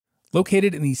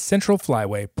Located in the Central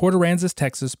Flyway, Port Aransas,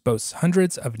 Texas boasts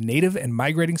hundreds of native and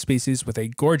migrating species with a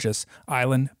gorgeous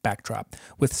island backdrop.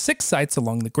 With 6 sites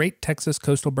along the Great Texas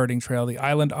Coastal Birding Trail, the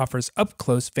island offers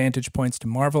up-close vantage points to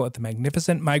marvel at the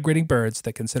magnificent migrating birds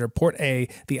that consider Port A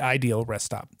the ideal rest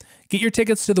stop. Get your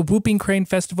tickets to the Whooping Crane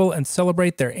Festival and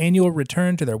celebrate their annual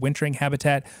return to their wintering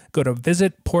habitat. Go to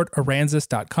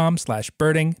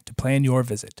visitportaransas.com/birding to plan your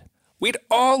visit. We'd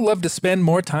all love to spend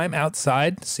more time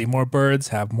outside, see more birds,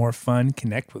 have more fun,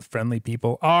 connect with friendly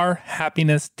people. Our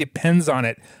happiness depends on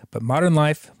it, but modern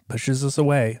life pushes us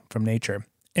away from nature.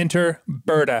 Enter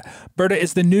Birda. Birda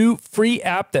is the new free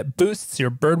app that boosts your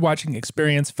birdwatching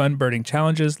experience. Fun birding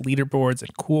challenges, leaderboards,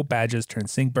 and cool badges turn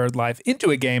seeing bird life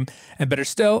into a game. And better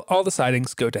still, all the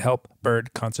sightings go to help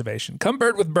bird conservation. Come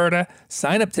bird with Birda.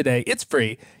 Sign up today. It's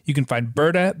free. You can find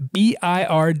Birda,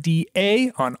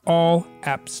 B-I-R-D-A, on all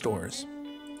app stores.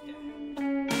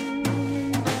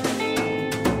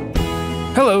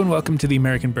 Hello and welcome to the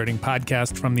American Birding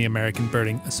Podcast from the American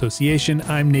Birding Association.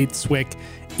 I'm Nate Swick.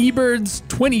 eBird's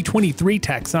 2023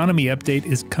 taxonomy update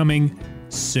is coming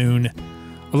soon.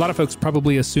 A lot of folks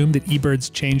probably assume that eBird's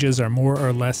changes are more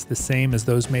or less the same as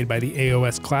those made by the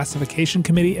AOS Classification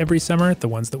Committee every summer, the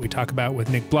ones that we talk about with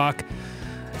Nick Block.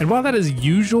 And while that is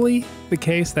usually the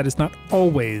case, that is not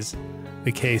always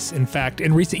the case. In fact,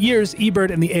 in recent years, eBird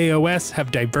and the AOS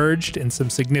have diverged in some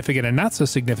significant and not so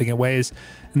significant ways,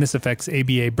 and this affects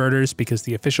ABA birders because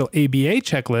the official ABA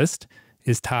checklist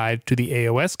is tied to the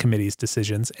AOS committee's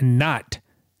decisions and not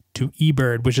to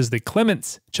eBird, which is the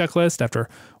Clement's checklist after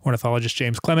ornithologist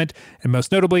James Clement, and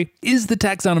most notably is the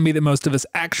taxonomy that most of us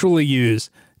actually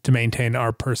use to maintain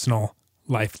our personal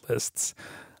life lists.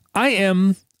 I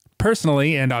am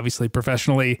personally and obviously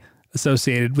professionally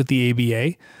associated with the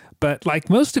ABA, but like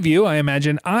most of you, I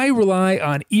imagine I rely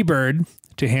on eBird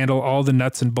to handle all the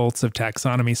nuts and bolts of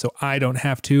taxonomy, so I don't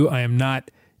have to. I am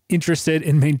not interested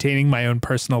in maintaining my own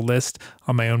personal list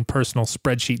on my own personal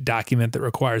spreadsheet document that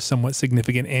requires somewhat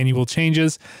significant annual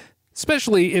changes,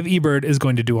 especially if eBird is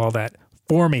going to do all that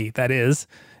for me. That is,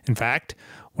 in fact,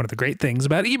 one of the great things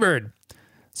about eBird.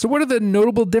 So what are the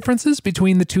notable differences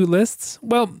between the two lists?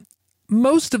 Well,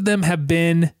 most of them have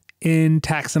been in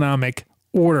taxonomic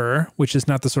order, which is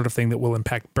not the sort of thing that will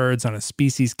impact birds on a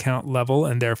species count level,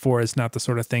 and therefore is not the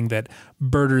sort of thing that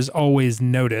birders always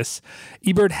notice.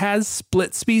 eBird has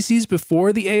split species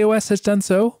before the AOS has done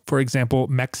so. For example,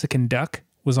 Mexican duck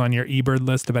was on your eBird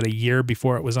list about a year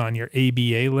before it was on your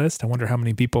ABA list. I wonder how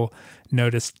many people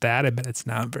noticed that. I bet it's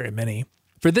not very many.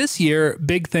 For this year,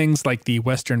 big things like the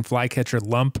western flycatcher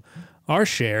lump are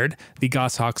shared. The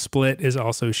goshawk split is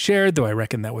also shared, though I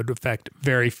reckon that would affect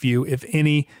very few, if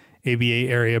any, ABA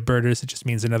area birders. It just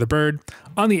means another bird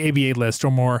on the ABA list,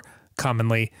 or more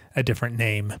commonly, a different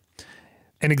name.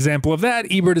 An example of that,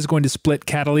 eBird is going to split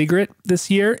cattle egret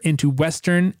this year into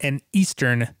western and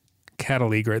eastern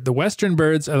cattle egret. The western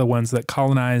birds are the ones that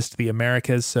colonized the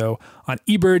Americas, so on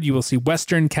eBird you will see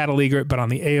western cattle egret, but on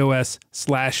the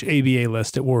AOS/ABA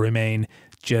list it will remain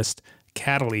just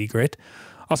cattle egret.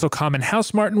 Also, common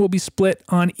house martin will be split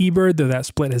on eBird, though that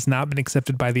split has not been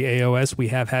accepted by the AOS. We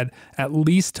have had at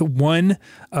least one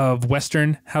of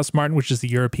western house martin, which is the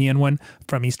European one,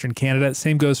 from eastern Canada.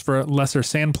 Same goes for lesser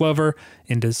sand plover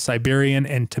into Siberian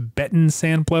and Tibetan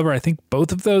sand plover. I think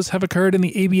both of those have occurred in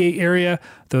the ABA area,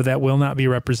 though that will not be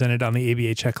represented on the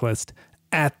ABA checklist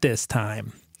at this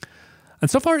time.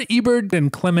 And so far, eBird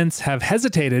and Clements have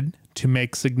hesitated to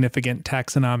make significant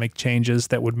taxonomic changes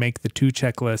that would make the two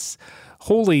checklists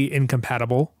wholly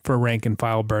incompatible for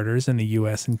rank-and-file birders in the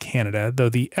U.S. and Canada, though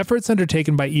the efforts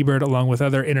undertaken by eBird along with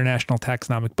other international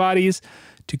taxonomic bodies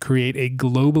to create a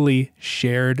globally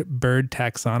shared bird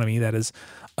taxonomy that is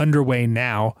underway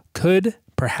now could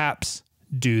perhaps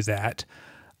do that.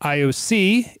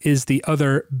 IOC is the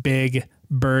other big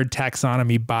bird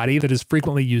taxonomy body that is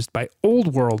frequently used by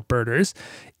old world birders.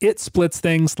 It splits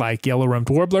things like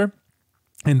yellow-rumped warbler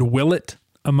and willet,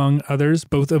 among others,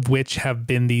 both of which have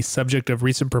been the subject of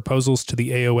recent proposals to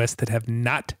the AOS that have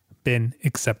not been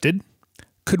accepted.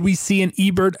 Could we see an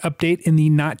eBird update in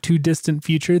the not too distant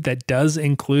future that does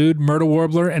include myrtle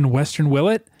warbler and western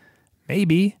willet?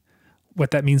 Maybe.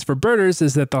 What that means for birders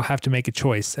is that they'll have to make a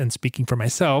choice. And speaking for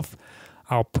myself,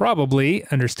 I'll probably,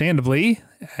 understandably,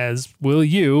 as will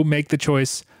you, make the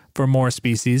choice for more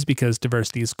species because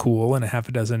diversity is cool and a half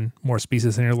a dozen more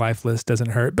species in your life list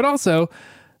doesn't hurt, but also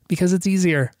because it's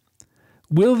easier.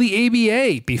 Will the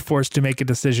ABA be forced to make a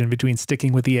decision between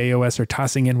sticking with the AOS or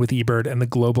tossing in with eBird and the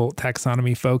global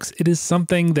taxonomy folks? It is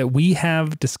something that we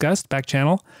have discussed back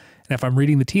channel, and if I'm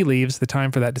reading the tea leaves, the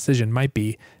time for that decision might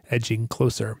be edging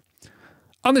closer.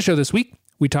 On the show this week,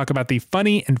 we talk about the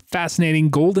funny and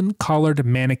fascinating golden-collared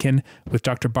manakin with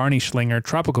Dr. Barney Schlinger,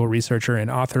 tropical researcher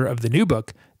and author of the new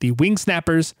book, The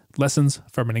Wingsnappers, Lessons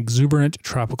from an Exuberant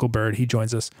Tropical Bird. He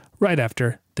joins us right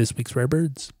after this week's Rare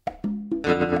Birds.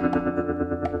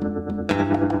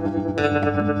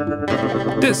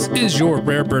 This is your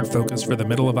Rare Bird Focus for the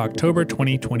middle of October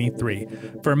 2023.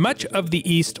 For much of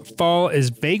the East, fall is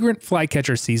vagrant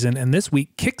flycatcher season, and this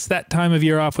week kicks that time of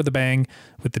year off with a bang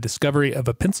with the discovery of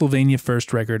a Pennsylvania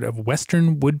first record of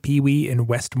western wood pewee in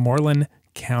Westmoreland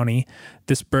County.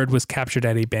 This bird was captured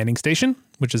at a banding station,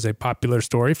 which is a popular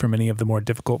story for many of the more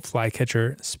difficult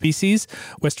flycatcher species.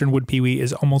 Western wood pewee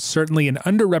is almost certainly an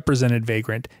underrepresented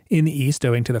vagrant in the East,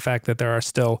 owing to the fact that there are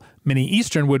still many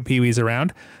eastern wood pewees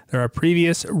around. There are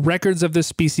previous records of this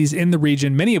species in the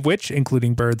region, many of which,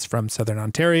 including birds from southern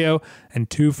Ontario and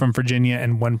 2 from Virginia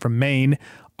and 1 from Maine,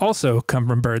 also come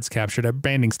from birds captured at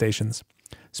banding stations.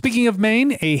 Speaking of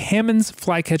Maine, a Hammond's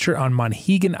flycatcher on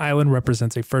Monhegan Island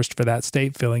represents a first for that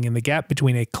state, filling in the gap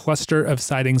between a cluster of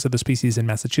sightings of the species in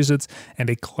Massachusetts and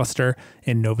a cluster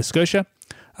in Nova Scotia.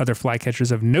 Other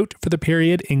flycatchers of note for the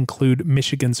period include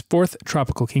Michigan's 4th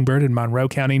tropical kingbird in Monroe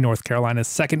County, North Carolina's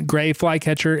 2nd gray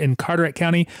flycatcher in Carteret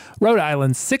County, Rhode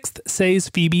Island's 6th Say's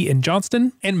phoebe in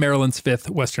Johnston, and Maryland's 5th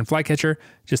western flycatcher,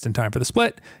 just in time for the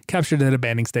split, captured at a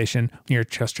banding station near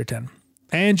Chesterton.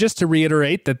 And just to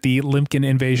reiterate that the Limpkin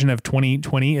invasion of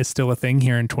 2020 is still a thing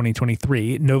here in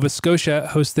 2023, Nova Scotia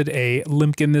hosted a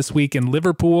Limpkin this week in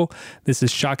Liverpool. This is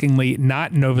shockingly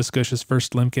not Nova Scotia's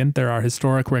first Limpkin. There are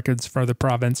historic records for the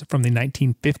province from the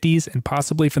 1950s and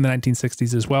possibly from the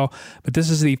 1960s as well. But this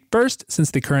is the first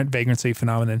since the current vagrancy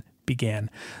phenomenon began.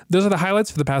 Those are the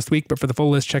highlights for the past week, but for the full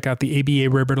list, check out the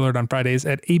ABA Rare Bird Alert on Fridays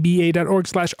at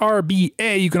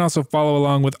aba.org/RBA. You can also follow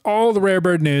along with all the rare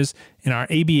bird news in our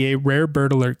ABA Rare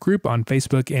Bird Alert group on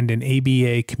Facebook and in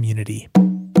ABA community.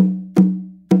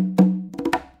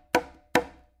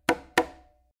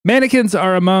 Manakins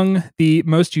are among the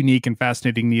most unique and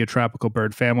fascinating neotropical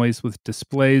bird families, with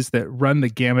displays that run the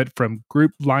gamut from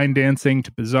group line dancing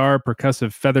to bizarre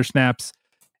percussive feather snaps.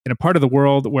 In a part of the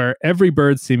world where every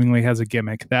bird seemingly has a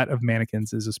gimmick, that of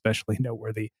manakins is especially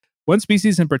noteworthy. One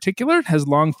species in particular has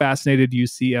long fascinated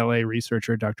UCLA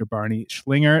researcher Dr. Barney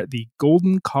Schlinger, the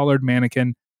golden-collared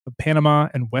manakin of Panama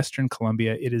and Western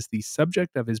Colombia. It is the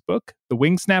subject of his book, The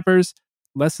Wingsnappers,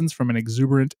 Lessons from an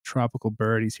Exuberant Tropical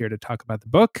Bird. He's here to talk about the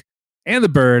book and the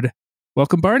bird.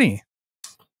 Welcome, Barney.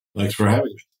 Thanks for having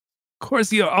me. Of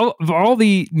course, of all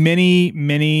the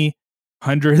many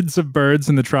hundreds of birds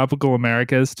in the tropical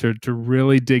Americas to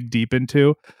really dig deep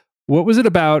into, what was it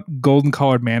about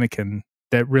golden-collared manakin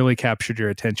that really captured your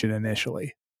attention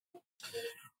initially?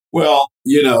 Well,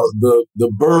 the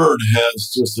bird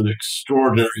has just an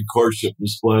extraordinary courtship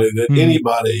display that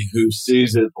anybody who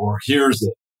sees it or hears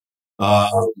it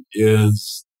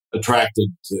is attracted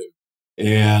to.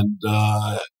 And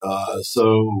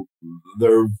so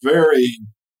they're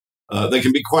they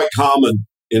can be quite common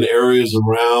in areas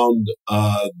around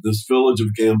this village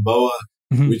of Gamboa,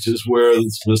 which is where the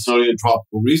Smithsonian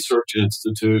Tropical Research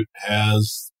Institute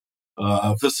has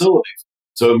facilities.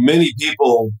 So many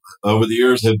people over the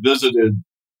years have visited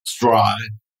Stry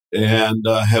and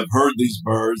have heard these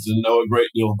birds and know a great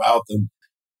deal about them.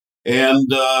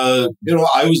 And, I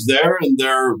was there, and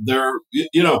they're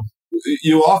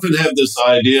you often have this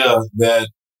idea that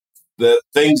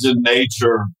things in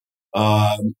nature,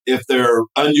 if they're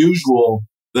unusual,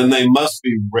 then they must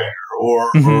be rare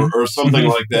or something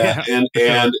like that.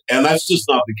 Yeah, and that's just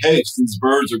not the case. These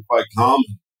birds are quite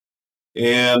common.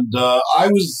 And I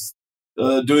was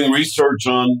doing research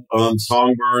on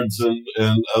songbirds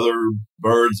and other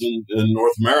birds in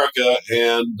North America.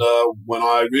 And when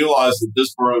I realized that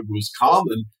this bird was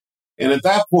common, and at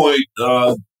that point,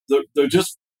 there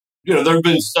just, there have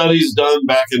been studies done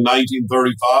back in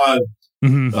 1935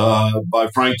 by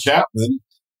Frank Chapman,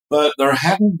 but there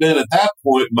hadn't been at that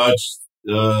point much,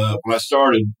 when I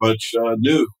started, much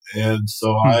new. And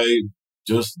so I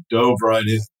just dove right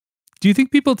in. Do you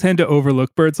think people tend to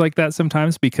overlook birds like that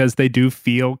sometimes because they do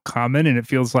feel common and it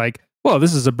feels like, well,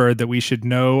 this is a bird that we should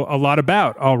know a lot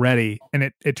about already?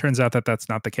 And it turns out that that's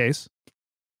not the case.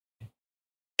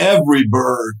 Every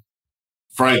bird,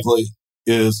 frankly,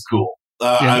 is cool.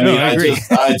 I agree.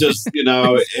 I just,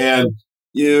 and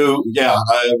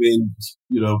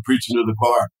preaching to the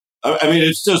choir. I mean,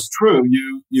 it's just true.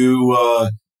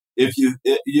 If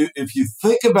you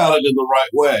think about it in the right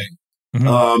way,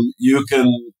 you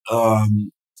can,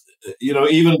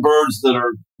 even birds that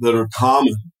are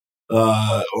common,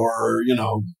 or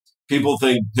people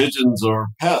think pigeons are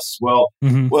pests. Well,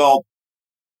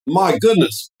 my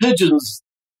goodness, pigeons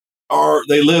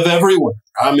they live everywhere.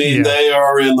 I mean, Yeah. they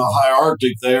are in the high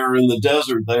Arctic. They are in the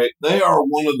desert. They are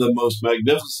one of the most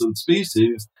magnificent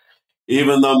species,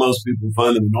 even though most people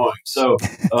find them annoying. So,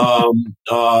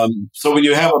 so when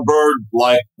you have a bird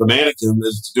like the manakin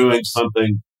that's doing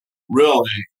something really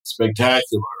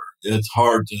spectacular, it's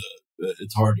hard to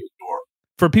ignore.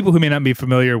 For people who may not be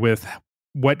familiar with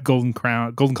what golden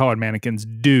collared manakins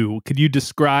do, could you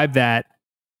describe that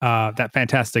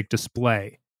fantastic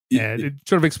display and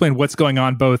sort of explain what's going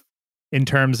on, both in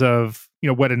terms of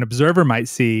what an observer might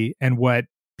see and what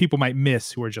people might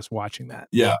miss who are just watching that?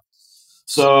 Yeah.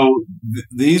 So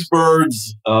these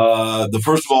birds,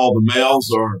 first of all, the males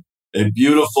are a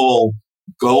beautiful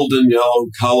golden yellow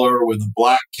color with a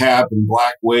black cap and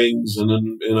black wings and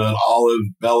in an olive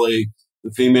belly.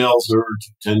 The females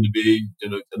tend to be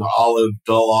in an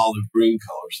dull olive green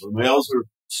color. So the males are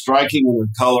striking in their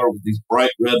color with these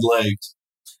bright red legs.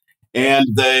 And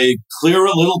they clear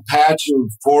a little patch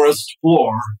of forest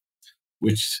floor,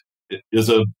 which is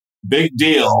a big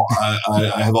deal.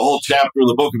 I have a whole chapter in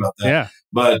the book about that. Yeah.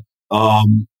 But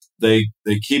they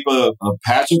keep a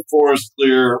patch of forest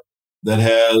clear that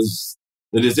is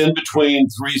in between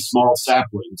three small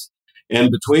saplings,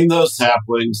 and between those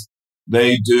saplings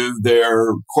they do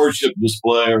their courtship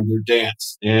display or their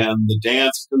dance. And the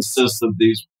dance consists of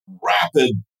these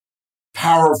rapid,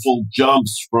 powerful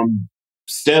jumps from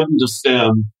stem to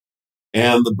stem,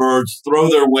 and the birds throw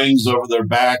their wings over their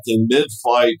back in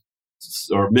mid-flight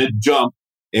or mid-jump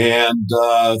and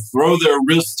throw their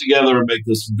wrists together and make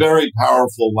this very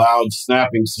powerful, loud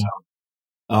snapping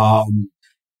sound.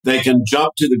 They can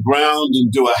jump to the ground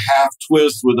and do a half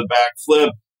twist with a back flip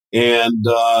and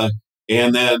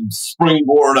then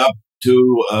springboard up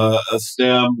to a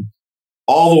stem,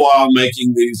 all the while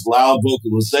making these loud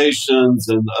vocalizations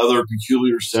and other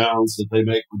peculiar sounds that they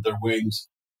make with their wings.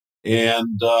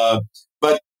 And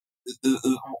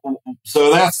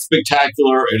so that's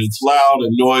spectacular, and it's loud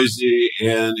and noisy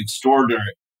and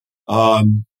extraordinary.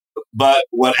 But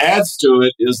what adds to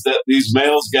it is that these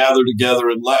males gather together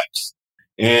in leks,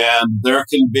 and there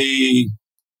can be,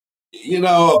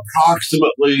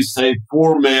 approximately, say,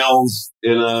 4 males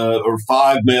or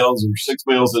 5 males or 6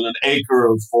 males in an acre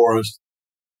of forest,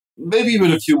 maybe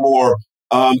even a few more.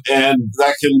 And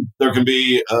there can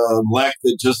be a lek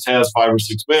that just has 5 or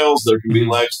 6 males. There can be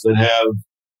leks that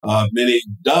have many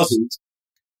dozens.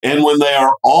 And when they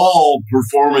are all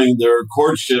performing their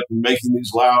courtship and making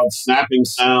these loud snapping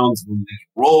sounds and these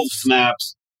roll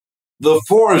snaps, the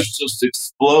forest just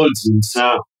explodes in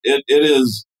sound. It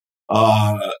is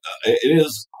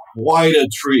quite a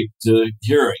treat to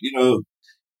hear it,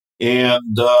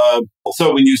 And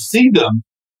so when you see them,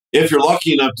 if you're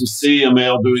lucky enough to see a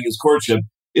male doing his courtship,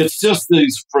 it's just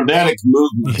these frenetic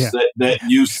movements that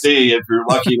you see if you're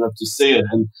lucky enough to see it.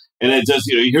 And it just,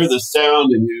 you hear the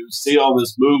sound and you see all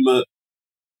this movement.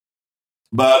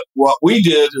 But what we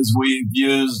did is we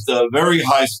used a very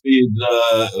high-speed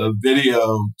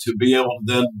video to be able to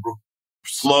then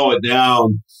slow it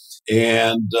down.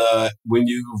 And when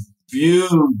you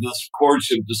view this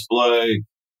courtship display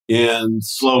in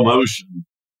slow motion,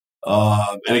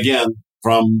 and again,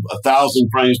 from 1,000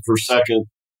 frames per second,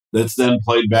 that's then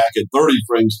played back at 30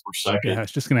 frames per second. Yeah, I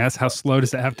was just going to ask, how slow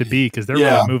does it have to be? Because they're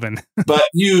really moving. But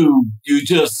you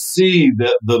just see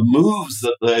that the moves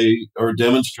that they are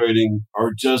demonstrating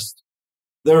are just,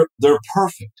 they're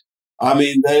perfect. I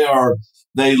mean, they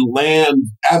land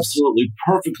absolutely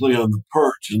perfectly on the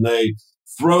perch, and they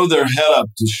throw their head up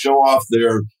to show off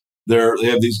they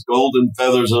have these golden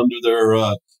feathers under their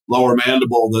lower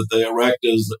mandible that they erect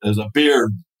as a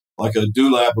beard, like a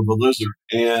dewlap of a lizard.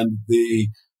 And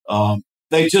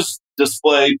they just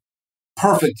display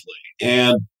perfectly,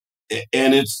 and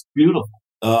it's beautiful.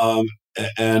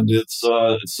 And it's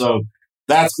so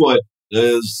that's what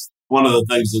is one of the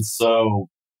things that's so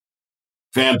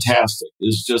fantastic,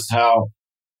 is just how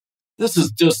this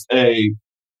is just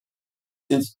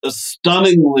it's a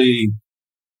stunningly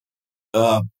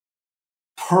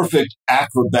perfect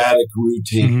acrobatic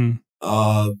routine.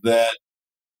 That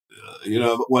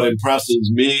what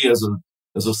impresses me as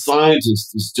a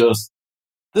scientist is just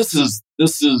this is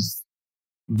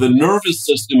the nervous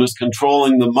system is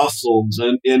controlling the muscles,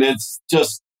 and it's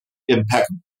just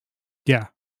impeccable. Yeah.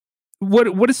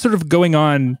 What is sort of going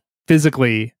on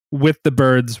physically with the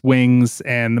bird's wings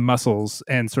and the muscles,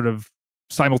 and sort of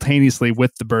simultaneously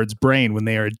with the bird's brain when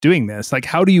they are doing this? Like,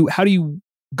 how do you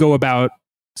go about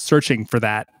searching for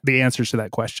the answers to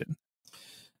that question?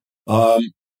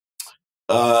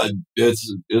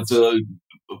 It's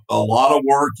a lot of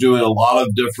work doing a lot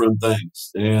of different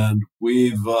things, and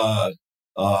we've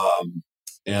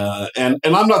and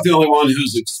I'm not the only one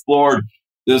who's explored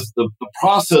the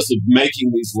process of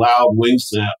making these loud wing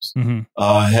snaps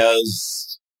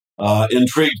has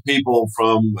intrigued people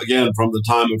from the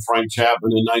time of Frank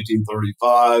Chapman in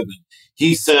 1935. And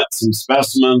he sent some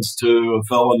specimens to a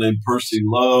fellow named Percy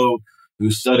Lowe, who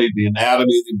studied the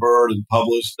anatomy of the bird and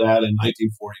published that in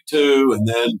 1942. And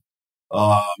then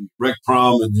Rick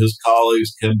Prum and his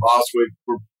colleagues, Ken Boswick,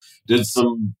 did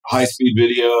some high-speed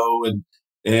video,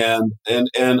 and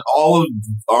all of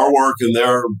our work and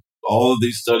all of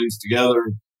these studies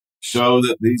together show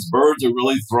that these birds are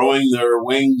really throwing their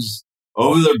wings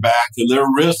over their back, and their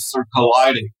wrists are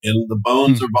colliding, and the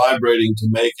bones are vibrating to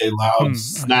make a loud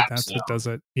snap that's sound. what does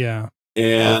it. Yeah,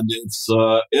 and it's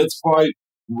quite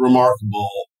remarkable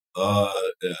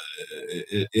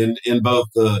in both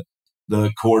the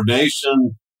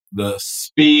coordination, the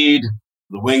speed.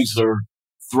 The wings are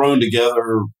thrown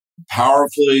together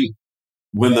powerfully.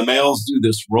 When the males do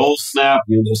this roll snap,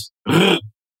 this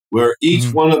where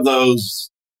each one of those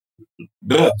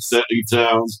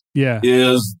sounds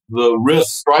is the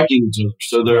wrist striking each other.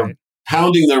 So they're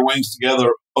pounding their wings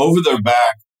together over their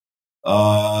back,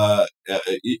 at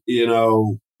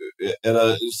the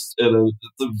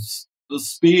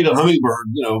speed a hummingbird,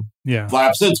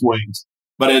 flaps its wings.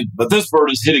 But this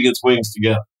bird is hitting its wings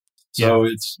together. So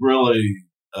it's really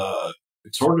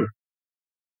extraordinary.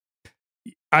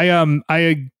 I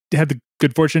had the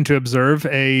good fortune to observe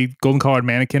a golden collared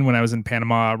manakin when I was in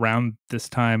Panama around this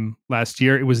time last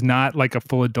year. It was not like a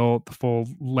full adult, full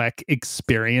lek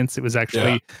experience. It was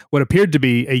actually what appeared to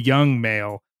be a young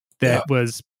male that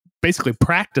was basically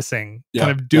practicing, kind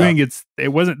of doing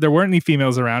there weren't any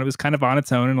females around. It was kind of on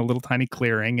its own in a little tiny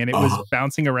clearing, and it was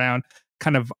bouncing around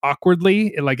kind of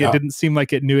awkwardly. It didn't seem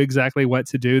like it knew exactly what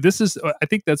to do. I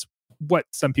think that's what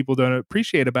some people don't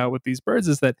appreciate about with these birds,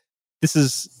 is that this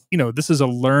is a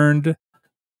learned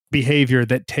behavior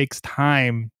that takes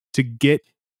time to get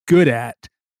good at,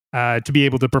 to be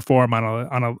able to perform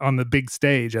on the big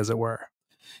stage, as it were.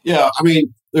 Yeah, I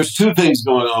mean, there's two things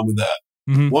going on with that.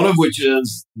 One of which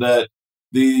is that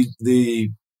the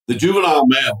juvenile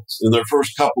males in their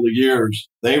first couple of years,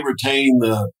 they retain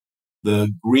the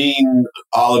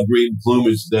olive green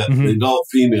plumage that the adult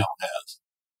female has.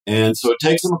 And so it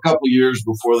takes them a couple of years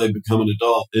before they become an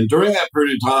adult. And during that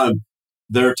period of time,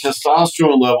 their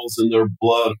testosterone levels in their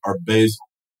blood are basal.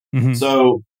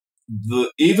 So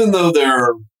even though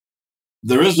there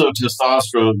is no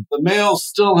testosterone, the males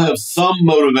still have some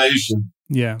motivation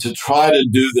to try to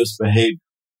do this behavior.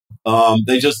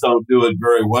 They just don't do it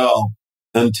very well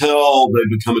until they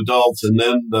become adults, and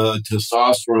then the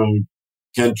testosterone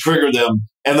can trigger them,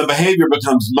 and the behavior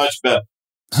becomes much better.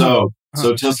 So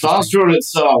testosterone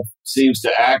itself seems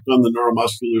to act on the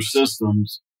neuromuscular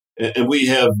systems, and we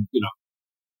have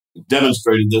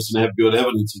demonstrated this and have good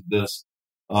evidence of this.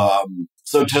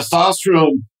 So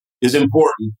testosterone is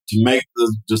important to make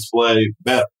the display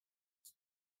better.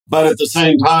 But at the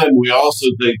same time, we also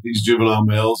think these juvenile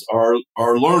males are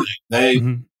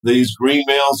learning. These green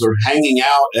males are hanging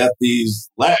out at these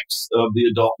leks of the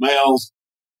adult males.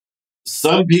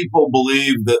 Some people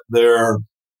believe that their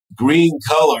green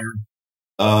color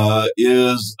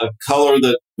is a color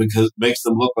that because makes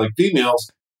them look like females,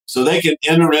 so they can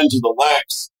enter into the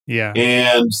leks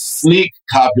and sneak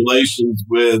copulations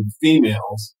with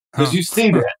females. Because you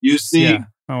see that. You see,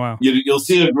 you'll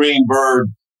see a green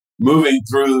bird moving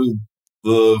through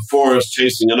the forest,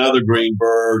 chasing another green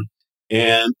bird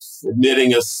and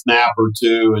emitting a snap or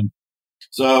two. And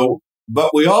so, but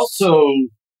we also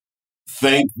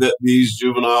think that these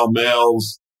juvenile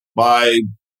males, by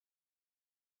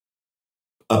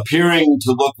appearing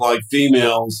to look like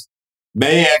females,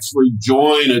 may actually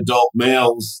join adult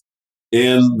males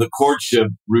in the courtship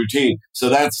routine. So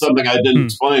that's something I didn't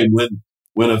explain.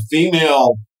 When a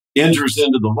female enters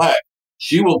into the lek,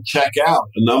 she will check out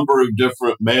a number of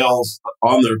different males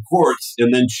on their courts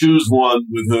and then choose one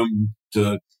with whom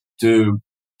to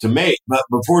mate. But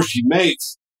before she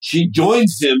mates, she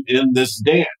joins him in this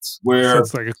dance where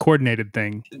it's like a coordinated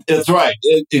thing. That's right.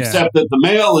 Except that the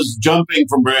male is jumping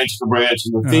from branch to branch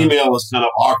and the female is kind of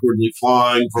awkwardly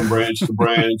flying from branch to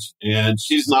branch, and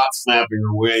she's not snapping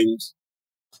her wings.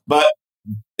 But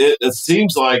it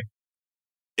seems like,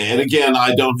 and again,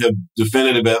 I don't have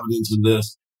definitive evidence of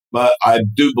this, but I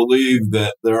do believe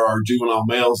that there are juvenile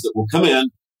males that will come in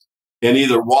and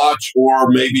either watch or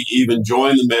maybe even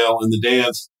join the male in the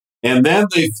dance. And then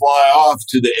they fly off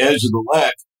to the edge of the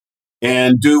lek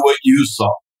and do what you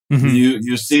saw.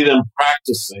 You see them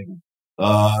practicing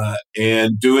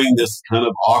and doing this kind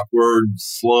of awkward,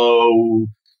 slow,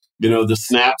 the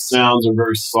snap sounds are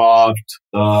very soft.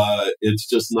 It's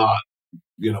just not,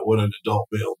 what an adult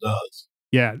male does.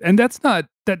 Yeah, and that's not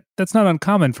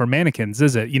uncommon for mannequins,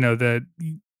 is it?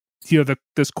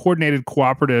 This coordinated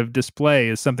cooperative display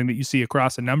is something that you see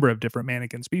across a number of different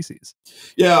mannequin species.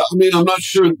 Yeah, I mean, I'm not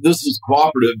sure this is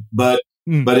cooperative, but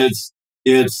but it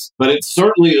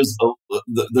certainly is.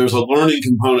 There's a learning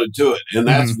component to it, and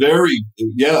that's very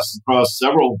yes across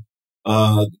several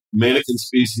mannequin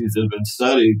species that have been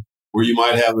studied, where you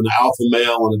might have an alpha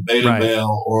male and a beta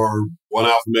male, or one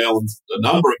alpha male and a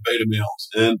number of beta males,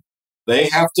 and they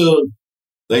have to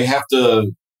they have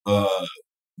to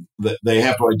they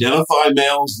have to identify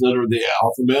males that are the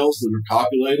alpha males that are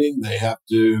copulating. They have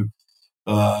to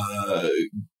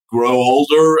grow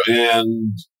older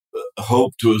and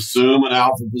hope to assume an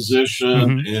alpha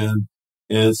position,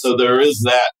 and so there is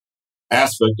that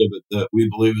aspect of it that we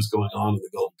believe is going on in the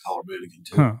golden collar mannequin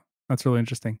too. Huh. That's really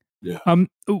interesting. Yeah.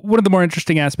 One of the more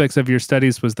interesting aspects of your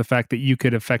studies was the fact that you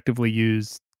could effectively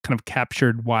use kind of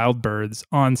captured wild birds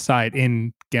on site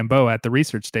in Gamboa at the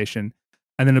research station,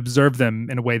 and then observe them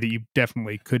in a way that you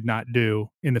definitely could not do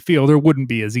in the field, or wouldn't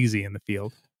be as easy in the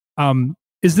field.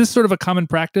 Is this sort of a common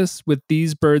practice with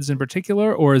these birds in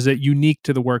particular, or is it unique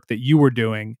to the work that you were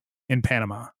doing in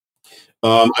Panama?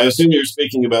 I assume you're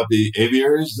speaking about the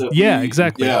aviaries.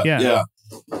 Exactly. Yeah.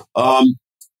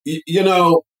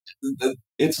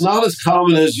 It's not as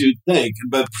common as you'd think,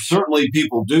 but certainly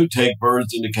people do take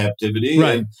birds into captivity,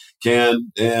 and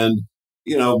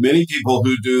many people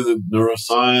who do the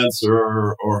neuroscience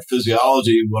or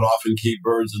physiology would often keep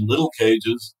birds in little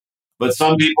cages, but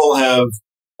some people have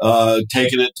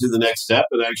taken it to the next step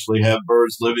and actually have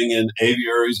birds living in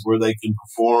aviaries where they can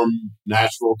perform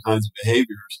natural kinds of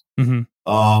behaviors.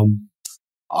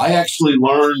 I actually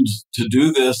learned to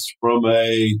do this from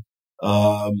a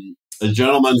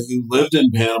gentleman who lived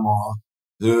in Panama,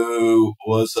 who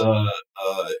was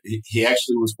he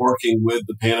actually was working with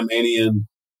the Panamanian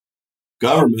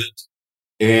government,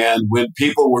 and when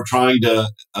people were trying to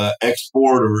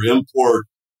export or import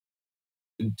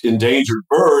endangered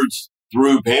birds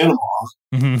through Panama,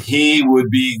 they would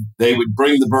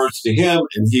bring the birds to him,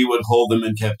 and he would hold them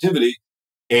in captivity.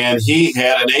 And he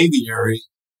had an aviary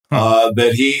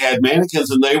that he had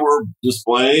mannequins, and they were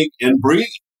displaying and breeding.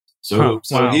 So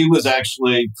he was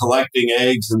actually collecting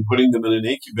eggs and putting them in an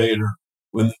incubator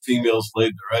when the females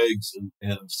laid their eggs.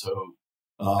 And so,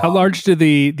 how large do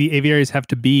the aviaries have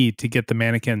to be to get the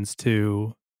mannequins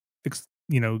to,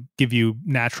 give you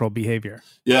natural behavior?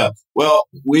 Yeah. Well,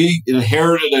 we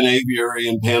inherited an aviary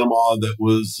in Panama that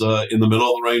was in the middle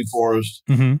of the rainforest.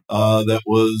 That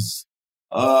was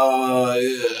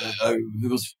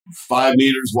it was 5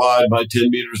 meters wide by 10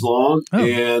 meters long,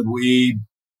 and we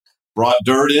brought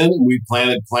dirt in and we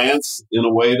planted plants in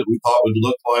a way that we thought would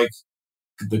look like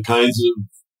the kinds of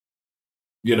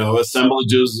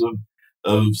assemblages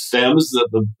of stems that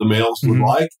the males would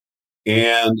like,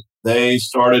 and they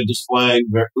started displaying.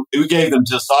 We gave them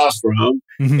testosterone,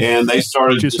 and they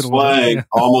started displaying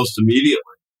almost immediately.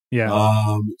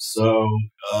 So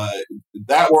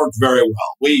that worked very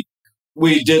well.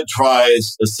 We did try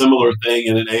a similar thing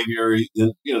in an aviary,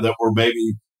 that were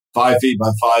maybe 5 feet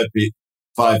by 5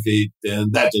 feet,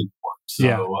 and that didn't work.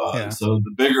 So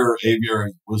the bigger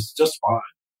aviary was just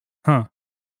fine.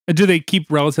 Do they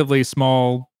keep relatively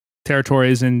small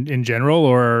territories in general,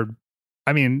 or?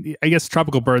 I mean, I guess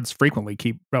tropical birds frequently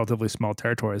keep relatively small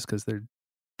territories because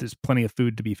there's plenty of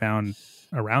food to be found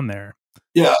around there.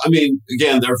 Yeah, I mean,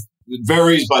 again, it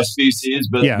varies by species,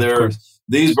 but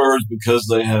these birds, because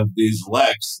they have these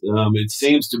leks, it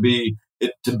seems to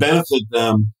benefit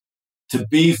them to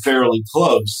be fairly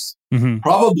close.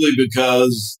 Probably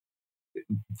because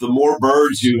the more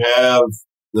birds you have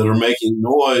that are making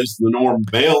noise, the more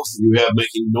males that you have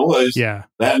making noise,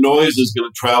 that noise is going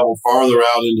to travel farther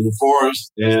out into the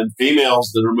forest, and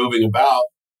females that are moving about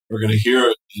are going to hear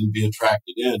it and be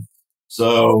attracted in.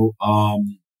 So, at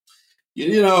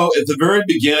the very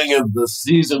beginning of the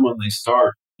season when they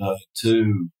start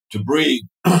to breed,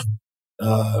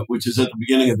 which is at the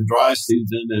beginning of the dry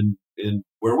season, and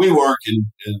where we work in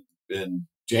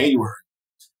January,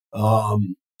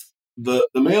 the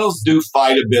males do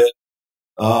fight a bit.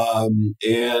 But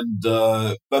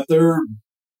there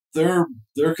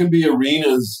can be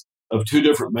arenas of two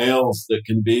different males that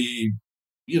can be,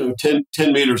 10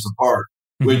 meters apart,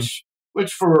 which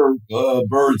for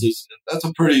birds that's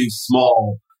a pretty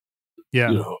small,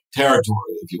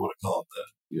 territory, if you want to call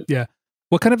it that.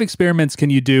 What kind of experiments can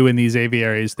you do in these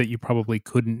aviaries that you probably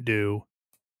couldn't do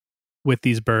with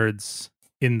these birds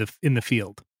in the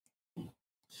field?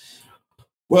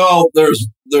 Well, there's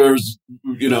the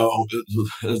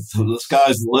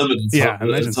sky's the limit in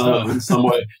some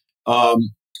way.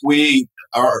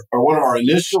 One of our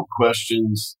initial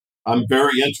questions I'm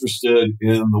very interested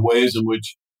in the ways in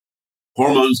which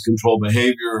hormones control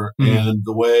behavior and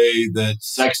the way that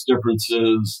sex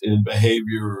differences in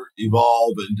behavior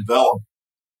evolve and develop.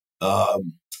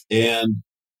 And,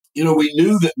 we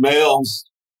knew that males,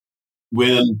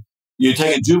 when you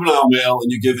take a juvenile male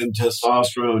and you give him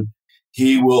testosterone,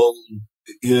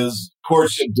 his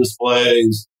courtship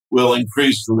displays will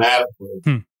increase dramatically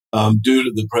due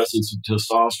to the presence of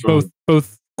testosterone.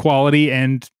 Both quality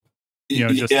and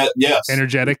just yes,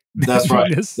 energetic. That's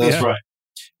right. That's right.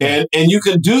 And you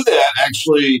can do that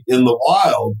actually in the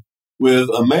wild with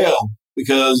a male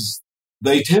because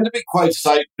they tend to be quite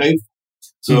sight faithful.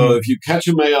 So if you catch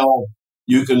a male,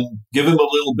 you can give him a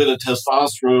little bit of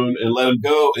testosterone and let him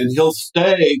go, and he'll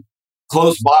stay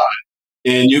close by.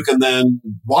 And you can then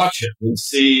watch him and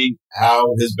see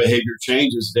how his behavior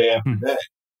changes day after day.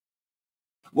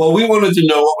 Well, we wanted to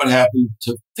know what would happen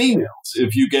to females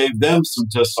if you gave them some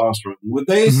testosterone. Would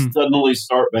they suddenly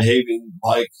start behaving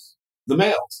like the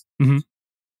males?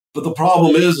 But the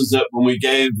problem is that when we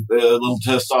gave a little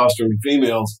testosterone to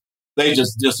females, they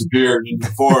just disappeared into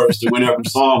the forest and we never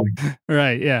saw them again.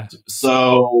 Right, yeah.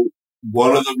 So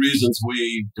one of the reasons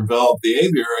we developed the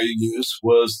aviary use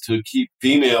was to keep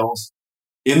females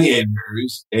in the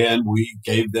aviaries, and we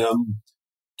gave them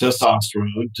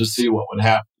testosterone to see what would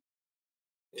happen.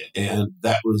 And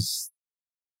that was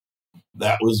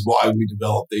why we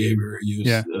developed the aviary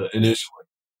use initially.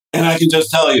 And I can just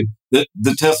tell you that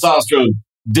the testosterone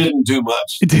didn't do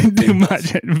much. It didn't do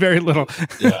much. Very little.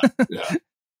 Yeah.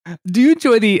 Do you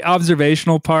enjoy the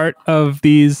observational part of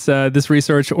this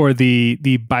research, or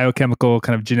the biochemical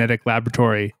kind of genetic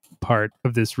laboratory part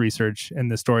of this research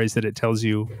and the stories that it tells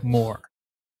you more?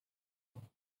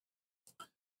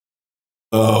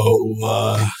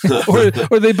 Or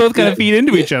they both kind of feed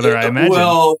into each other, I imagine.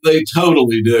 Well, they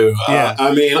totally do. Yeah.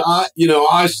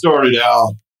 I started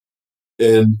out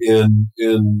in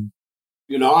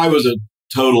I was a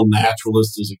total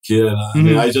naturalist as a kid. I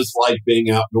mean, I just liked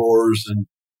being outdoors and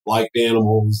liked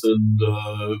animals, and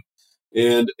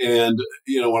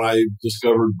when I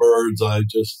discovered birds, I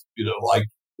just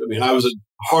I was a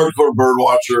hardcore bird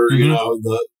watcher,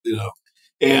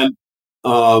 and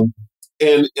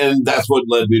that's what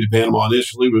led me to Panama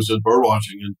initially, was just bird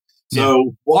watching. And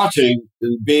so watching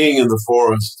and being in the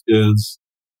forest is,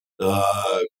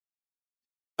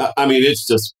 it's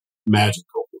just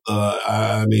magical.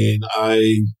 To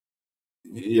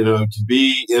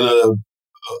be in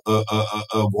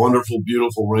a wonderful,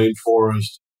 beautiful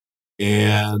rainforest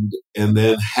and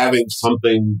then having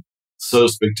something so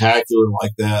spectacular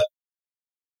like that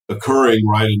occurring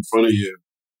right in front of you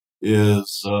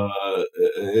is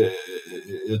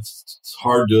it's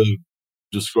hard to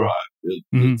describe.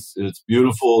 It's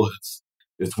beautiful.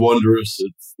 It's wondrous.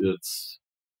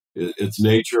 It's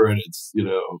nature, and it's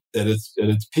at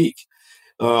its peak.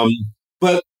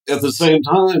 But at the same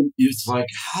time, it's like,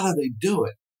 how do they do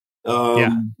it?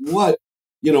 What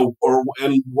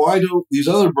and why don't these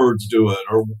other birds do it?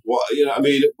 Or why?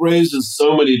 It raises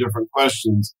so many different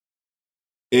questions,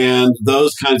 and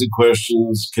those kinds of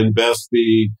questions can best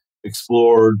be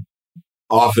explored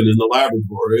often in the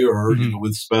laboratory, or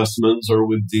with specimens, or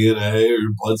with DNA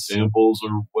or blood samples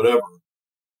or whatever.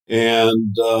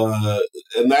 And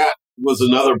that was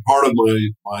another part of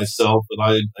myself that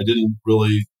I didn't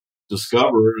really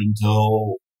discover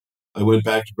until I went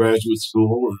back to graduate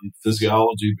school, and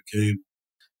physiology became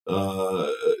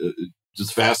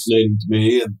just fascinating to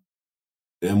me.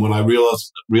 And when I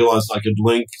realized I could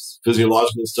link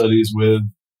physiological studies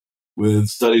with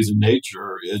studies in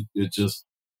nature,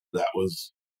 that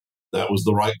was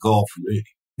the right call for me.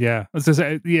 Yeah.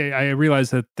 I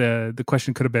realized that the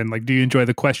question could have been like, do you enjoy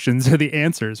the questions or the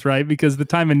answers, right? Because the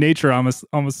time in nature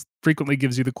almost frequently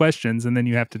gives you the questions, and then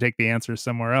you have to take the answers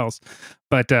somewhere else.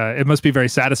 But it must be very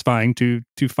satisfying to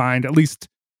find at least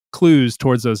clues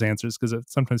towards those answers, because it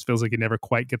sometimes feels like you never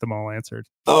quite get them all answered.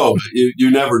 Oh,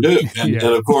 you never do. And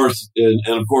of course,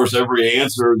 every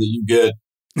answer that you get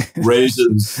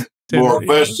raises more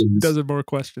questions. Dozen more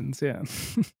questions, yeah.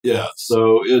 Yeah,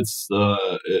 so it's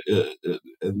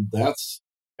and that's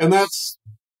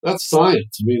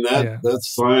science. I mean,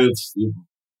 that's science.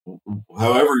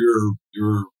 However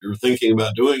you're thinking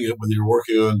about doing it, whether you're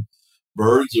working on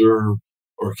birds or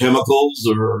chemicals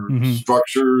or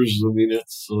structures. I mean,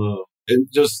 it's and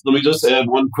just let me just add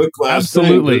one quick last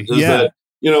thing. Is that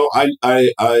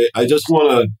I just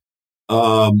want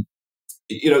to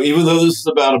even though this is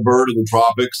about a bird in the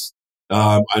tropics.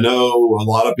 I know a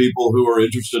lot of people who are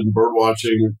interested in bird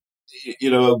watching,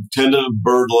 tend to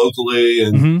bird locally,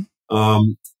 and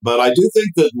but I do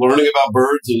think that learning about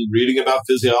birds and reading about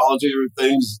physiology or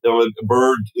things, a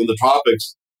bird in the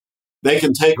tropics, they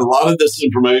can take a lot of this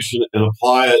information and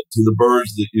apply it to the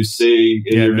birds that you see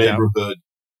in your neighborhood.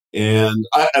 And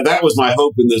that was my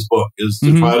hope in this book, is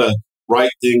to try to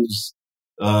write things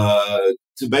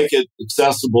to make it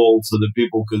accessible so that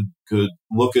people could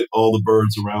look at all the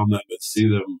birds around them and see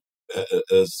them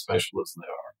as special as they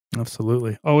are.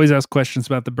 Absolutely. Always ask questions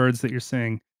about the birds that you're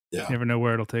seeing. Yeah. You never know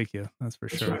where it'll take you. That's for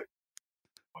sure. Right.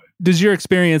 Does your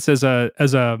experience as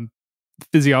a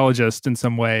physiologist in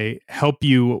some way help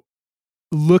you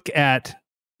look at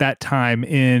that time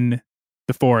in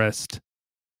the forest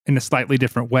in a slightly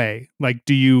different way? Like,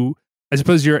 I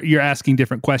suppose you're asking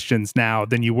different questions now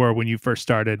than you were when you first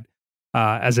started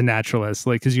as a naturalist,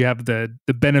 like, because you have the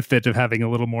benefit of having a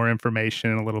little more information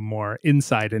and a little more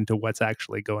insight into what's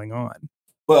actually going on.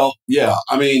 Well, yeah.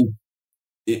 I mean,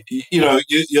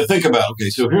 you think about, okay,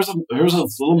 so here's a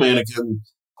little mannequin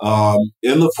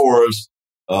in the forest,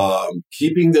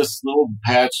 keeping this little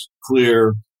patch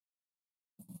clear.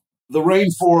 The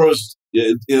rainforest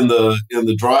in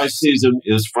the dry season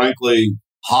is frankly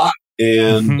hot,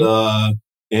 and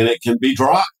it can be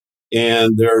dry,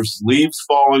 and there's leaves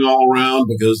falling all around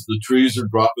because the trees are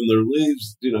dropping their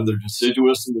leaves. They're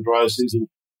deciduous in the dry season,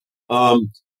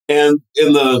 and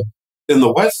in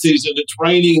the wet season, it's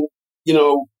raining.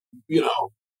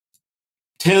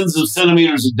 Tens of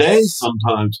centimeters a day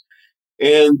sometimes,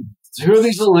 and here are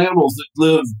these little animals that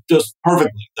live just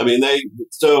perfectly. I mean,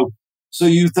 So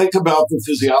you think about the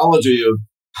physiology of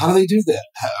how do they do that?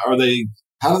 How do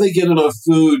they get enough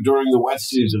food during the wet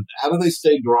season? How do they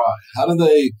stay dry? How do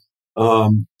they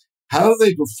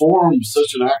perform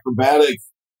such an acrobatic,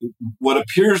 what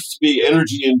appears to be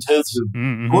energy intensive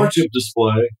courtship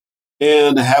display,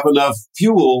 and have enough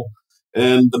fuel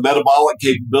and the metabolic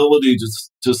capability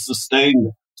to sustain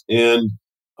that?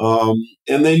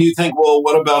 And then you think, well,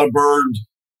 what about a bird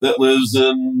that lives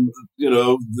in,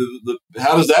 how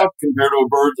does that compare to a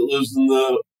bird that lives in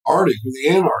the Arctic or the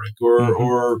Antarctic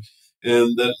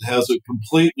and that has a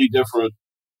completely different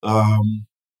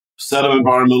set of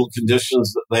environmental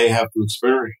conditions that they have to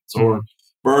experience, or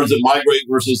birds that migrate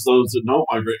versus those that don't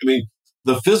migrate? I mean,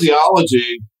 the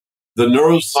physiology, the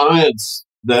neuroscience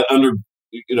that the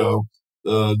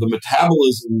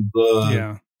metabolism,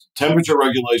 the temperature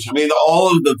regulation. I mean,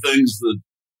 all of the things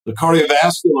the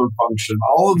cardiovascular function,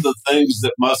 all of the things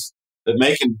that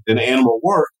make an animal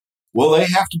work, well, they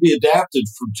have to be adapted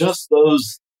for just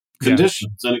those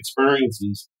conditions and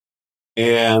experiences.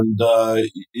 And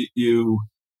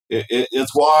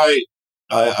it's why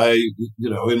I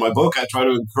in my book, I try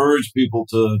to encourage people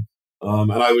to,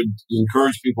 and I would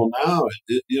encourage people now,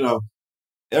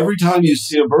 every time you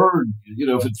see a bird,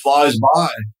 if it flies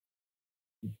by,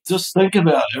 just think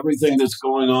about everything that's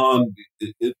going on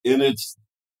in its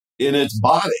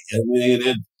body. I mean,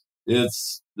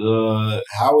 it's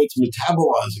how it's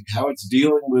metabolizing, how it's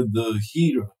dealing with the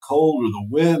heat or the cold or the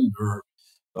wind, or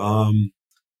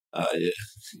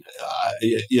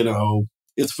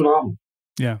it's phenomenal.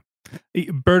 Yeah,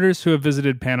 birders who have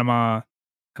visited Panama,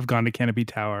 have gone to Canopy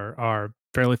Tower, are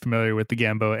fairly familiar with the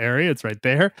Gamboa area. It's right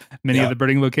there. Many of the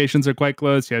birding locations are quite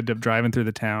close. You end up driving through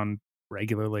the town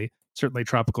regularly. Certainly,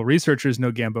 tropical researchers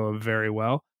know Gamboa very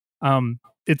well.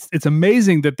 It's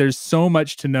amazing that there's so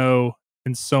much to know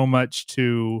and so much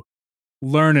to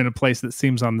learn in a place that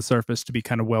seems on the surface to be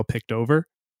kind of well picked over.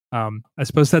 I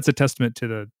suppose that's a testament to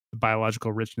the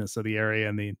biological richness of the area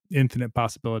and the infinite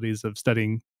possibilities of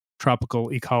studying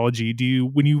tropical ecology.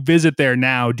 When you visit there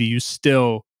now, do you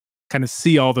still kind of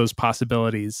see all those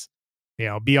possibilities,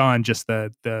 beyond just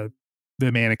the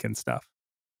mannequin stuff?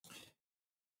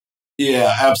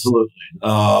 Yeah, absolutely.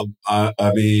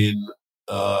 I mean,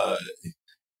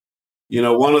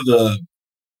 one of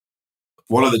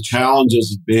the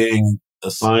challenges of being a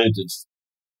scientist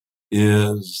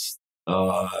is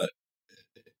to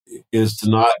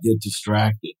not get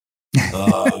distracted,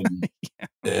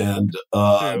 and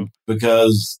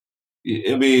because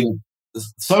I mean,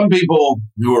 some people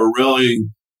who are really,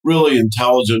 really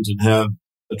intelligent and have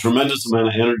a tremendous amount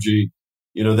of energy,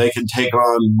 they can take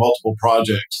on multiple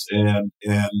projects and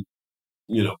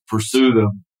pursue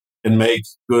them and make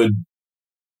good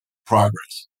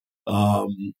progress.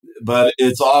 But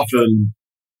it's often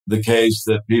the case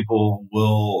that people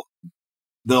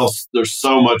there's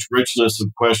so much richness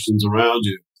of questions around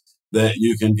you that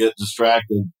you can get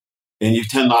distracted, and you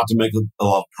tend not to make a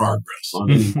lot of progress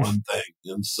on any one thing.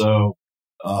 And so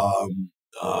I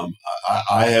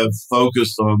have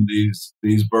focused on these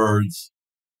birds,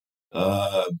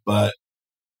 but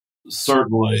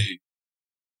certainly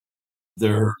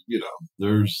there's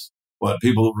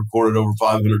people have recorded over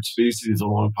 500 species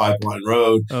along Pipeline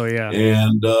Road. Oh yeah,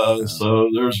 and so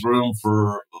there's room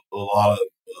for a lot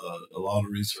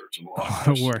research and a lot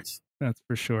of work. questions. That's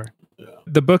for sure. Yeah.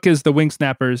 The book is The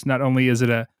Wingsnappers. Not only is it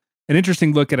an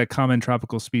interesting look at a common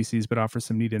tropical species, but offers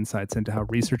some neat insights into how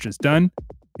research is done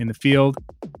in the field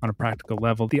on a practical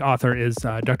level. The author is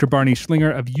Dr. Barney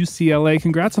Schlinger of UCLA.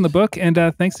 Congrats on the book, and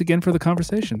thanks again for the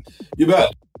conversation. You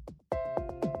bet.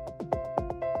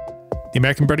 The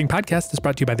American Birding Podcast is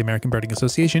brought to you by the American Birding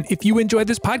Association. If you enjoy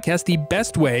this podcast, the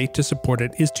best way to support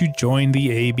it is to join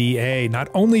the ABA. Not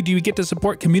only do you get to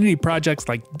support community projects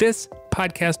like this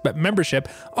podcast, but membership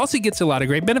also gets a lot of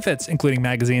great benefits, including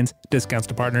magazines, discounts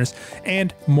to partners,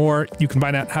 and more. You can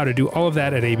find out how to do all of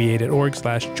that at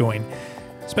aba.org/join.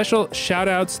 Special shout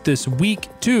outs this week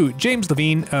to James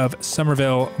Levine of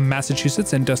Somerville,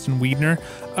 Massachusetts, and Dustin Wiedner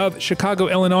of Chicago,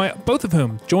 Illinois, both of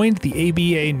whom joined the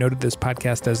ABA, noted this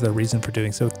podcast as their reason for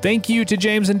doing so. Thank you to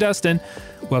James and Dustin.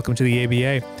 Welcome to the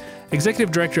ABA.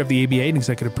 Executive director of the ABA and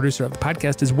executive producer of the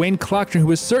podcast is Wayne Clockner, who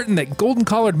was certain that Golden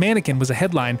Collared Mannequin was a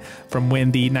headline from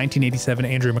when the 1987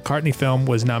 Andrew McCartney film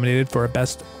was nominated for a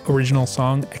Best Original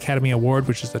Song Academy Award,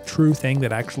 which is a true thing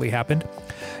that actually happened.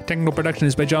 Technical production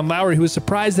is by John Lowry, who was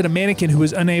surprised that a mannequin who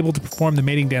was unable to perform the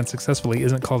mating dance successfully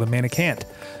isn't called a mannequin.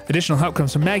 Additional help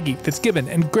comes from Maggie Fitzgibbon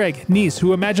and Greg Neese,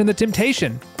 who imagined the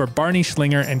temptation for Barney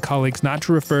Schlinger and colleagues not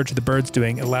to refer to the birds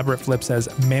doing elaborate flips as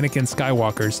mannequin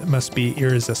skywalkers must be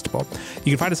irresistible.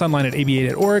 You can find us online at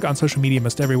aba.org, on social media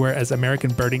most everywhere as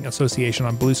American Birding Association.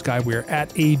 On Blue Sky, we're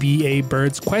at ABA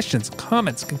Birds. Questions,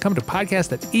 comments can come to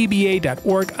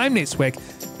podcast@aba.org. I'm Nate Swick.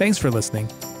 Thanks for listening.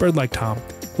 Bird like Tom.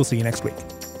 We'll see you next week.